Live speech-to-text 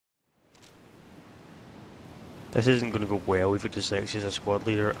This isn't going to go well if it just selects as a squad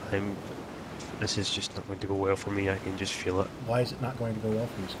leader. This is just not going to go well for me, I can just feel it. Why is it not going to go well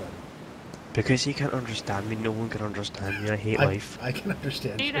for you, Scotty? Because he can't understand me, no one can understand me, I hate life. I can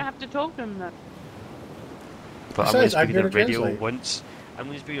understand You don't have to talk to him though. But Besides, I'm going to speak on the radio translate. once, I'm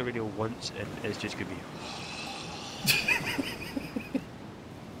going to speak on the radio once and it's just going to be...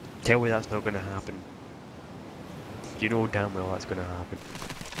 Tell me that's not going to happen. You know damn well that's going to happen.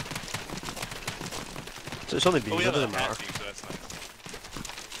 So it's only me, it doesn't matter. So that's nice.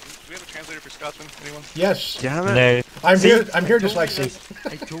 Do we have a translator for Scotsman? Anyone? Yes. Damn it. No. I'm here,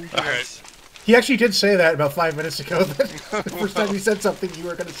 Dyslexia. I told you Alright. He actually did say that about 5 minutes ago. The first time he said something you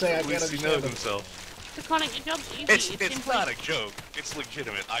were going to say, I can't understand. He knows himself. Taconic, your job's easy. It's not a joke. It's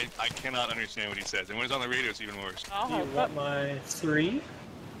legitimate. I cannot understand what he says. And when it's on the radio, it's even worse. Oh, Do you want my 3?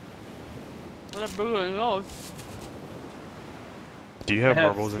 Well, I'm booing off. Do you have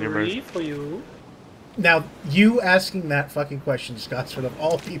marbles in your mouth? 3 for you. Now, you asking that fucking question, Scotsman, of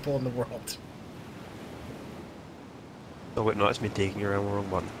all people in the world. Oh wait, no, it's me taking you around the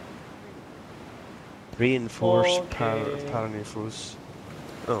wrong one. Reinforce, Okay. paranifos.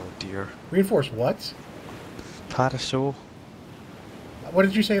 Oh dear. Reinforce what? Parasol. What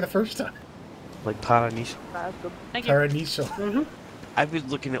did you say the first time? Like Paraniso. Thank you. Paraniso. I was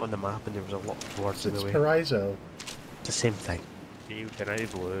looking at it on the map and there was a lot of words in It's the way. Paraiso. It's the same thing. Can I be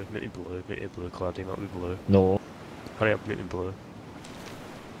blue? Make me blue, Claudia, not be blue. No. Hurry up, make me blue.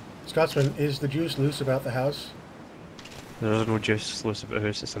 Scotsman, is the juice loose about the house? There's no juice loose about the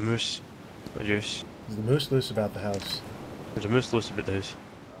house, it's a moose. Not juice. Is the moose loose about the house? There's a moose loose about the house.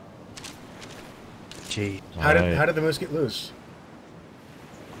 Gee. How did the moose get loose?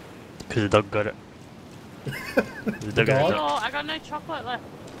 Because the dog got it. The dog got it. Oh, I got no chocolate left.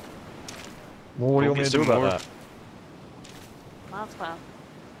 Well, what do you want me to do about that? Mars bar.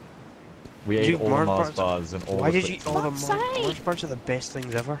 We ate all the Mars bars and all Why the did you eat all the Fuck's Mars sake. bars? Are the best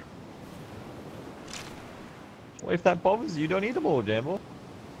things ever. Well, if that bothers you, don't eat them all, Jamble.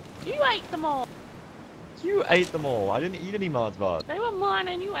 You ate them all. You ate them all. I didn't eat any Mars bars. They were mine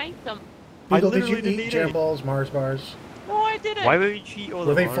and you ate them. Beagle, did literally you didn't eat eat jam any. balls, Mars bars? No, I didn't. Why would you eat all Were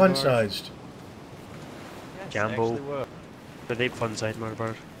the they Mars fun bars? sized? Yes, Jamble. they actually were. Are they fun size Mars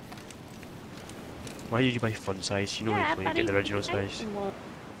bars? Why did you buy fun size? You know Yeah, you but get the he original ate size. them all.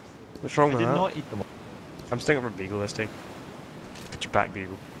 What's wrong I with did that? not eat them all. I'm sticking up for Beagle this time. Put your back,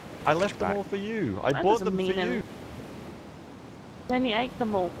 Beagle. I left them back. all for you. I That bought doesn't them for mean you. anything. Then you ate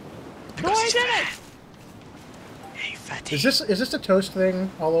them all. No, Because I he's didn't. Hey, fatty. Is this a toast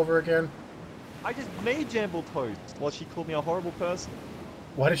thing all over again? I just made Jamble toast while she called me a horrible person.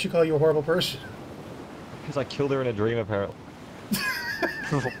 Why did she call you a horrible person? Because I killed her in a dream, apparently.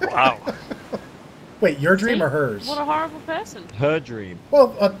 Wow. Wait, your dream See? or hers? What a horrible person. Her dream.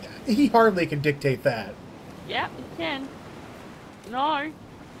 Well, he hardly can dictate that. Yeah, you can. No.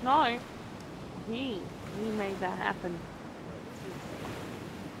 No. He made that happen.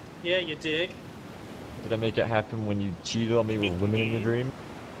 Yeah, you dig. Did I make it happen when you cheated on me with women in your dream?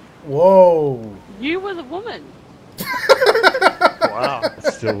 Whoa. You were the woman. Wow.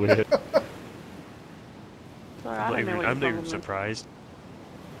 That's still weird. Sorry, I don't know what I'm not your even problem is. surprised.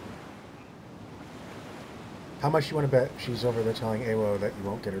 How much you want to bet she's over there telling Awo that you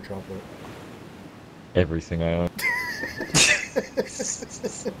won't get her chocolate? Everything I own.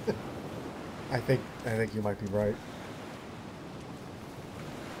 I think you might be right.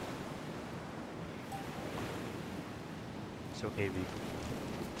 It's okay, Beagle.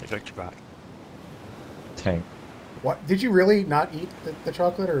 I got your back. Tank. What? Did you really not eat the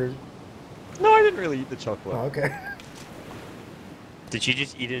chocolate, or? No, I didn't really eat the chocolate. Oh, okay. Did she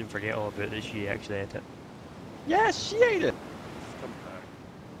just eat it and forget all about it? She actually ate it. Yes, she ate it. Come back.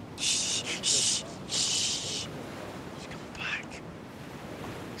 Shh, shh, shh. She's coming back.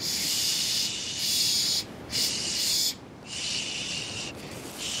 Shh, shh, shh.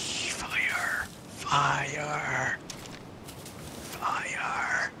 Fire, fire,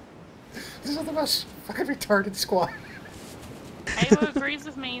 fire. This is the most fucking retarded squad. Ava agrees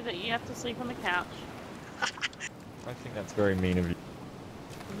with me that you have to sleep on the couch. I think that's very mean of you.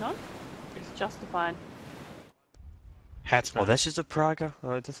 No? It's justified. Hats. Oh, this is a Praga?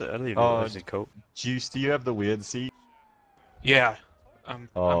 I don't even know this is a coat. Juice, do you have the weird seat? Yeah. I'm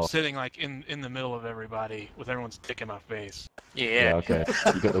Oh. sitting like in the middle of everybody with everyone's dick in my face. Yeah, okay.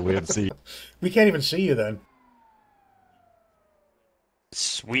 You got the weird seat. We can't even see you then.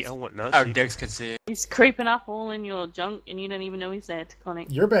 Sweet, I want that. Our See. dicks can see it. He's creeping up all in your junk and you don't even know he's there, Taconic.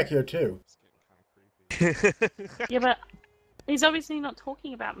 You're back here too. Yeah, but he's obviously not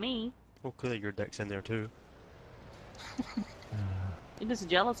talking about me. Well, clearly your dick's in there too. You're just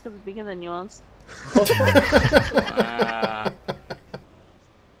jealous because it's bigger than yours.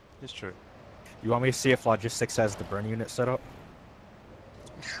 It's true. You want me to see if logistics has the burn unit set up?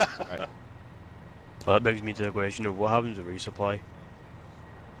 Right. Well, that brings me to the question of what happens with resupply?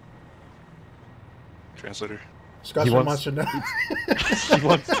 Translator. Scotsman wants to know. He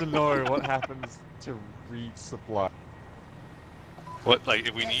wants to know what happens to resupply. What, like,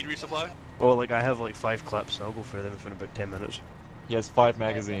 if we need resupply? Well, like, I have like 5 clips, so I'll go for them in about 10 minutes. He has 5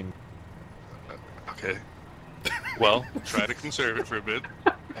 magazines. Okay. Well, try to conserve it for a bit,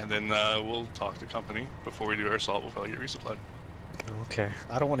 and then we'll talk to company. Before we do our assault, we'll probably get resupplied. Okay.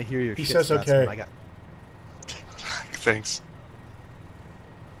 I don't want to hear your He shit, says Scotsman. okay. I got... Thanks.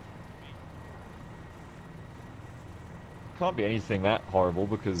 Can't be anything that horrible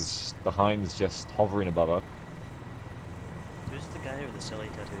because the Hind's just hovering above us. Who's the guy with the silly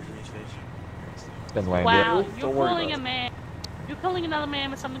tattoos on his face? Then land Wow, it. you're Don't worry calling about a it. man. You're calling another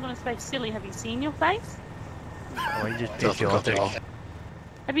man with something on his face silly. Have you seen your face? Oh, you just Tough take your cooking. off.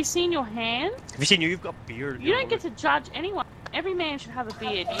 Have you seen your hands? Have you seen you've got beard? You don't get to judge anyone. Every man should have a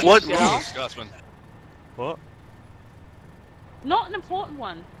beard. you What girl. move, Scotsman? What? Not an important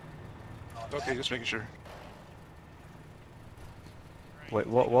one. Okay, just making sure. Wait,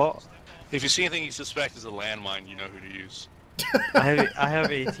 what? If you see anything you suspect is a landmine, you know who to use. I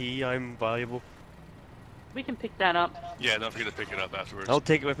have AT, I'm valuable. We can pick that up. Yeah, don't forget to pick it up afterwards. I'll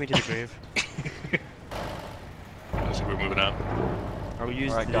take it with me to the grave. I think we're moving out. I'll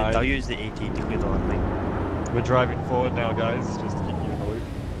use Alright, the guys. I'll use the AT to clear the landmine. We're driving forward now, guys, just to keep you in the loop.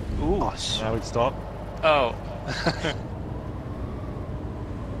 Ooh. Now we stop. Oh.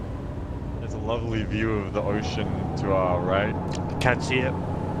 There's a lovely view of the ocean to our right. Can't see it.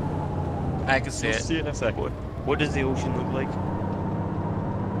 I can see You'll it. see it in a second. What does the ocean look like?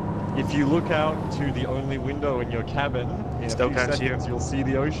 If you look out to the only window in your cabin, in Still a few can't see seconds, it. you'll see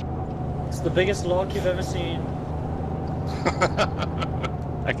the ocean. It's the biggest log you've ever seen.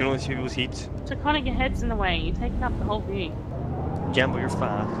 I can only see people's heat. Taconic, your head's in the way. You're taking up the whole view. Jambo, you're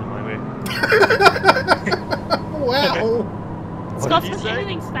fast in my way. Wow. What did you Scotsman, say?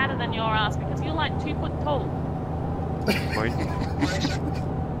 anything's fatter than your ass because you're like 2 foot tall. Right?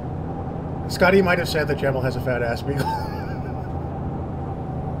 Scotty might have said that Jamel has a fat ass beagle.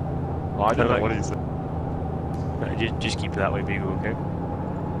 Oh, I don't know what he said. Just keep it that way, Beagle, okay?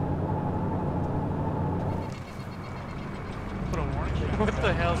 What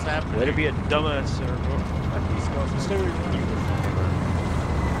the hell's happening? Let it be a dumbass, sir.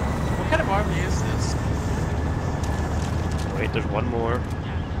 What kind of army is this? Wait, there's one more.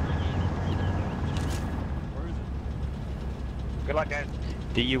 Good luck, guys.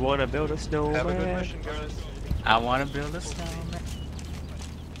 Do you want to build a snowman? Have a good mission, guys. I want to build a snowman.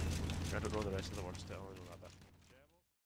 I don't know the rest of the words still.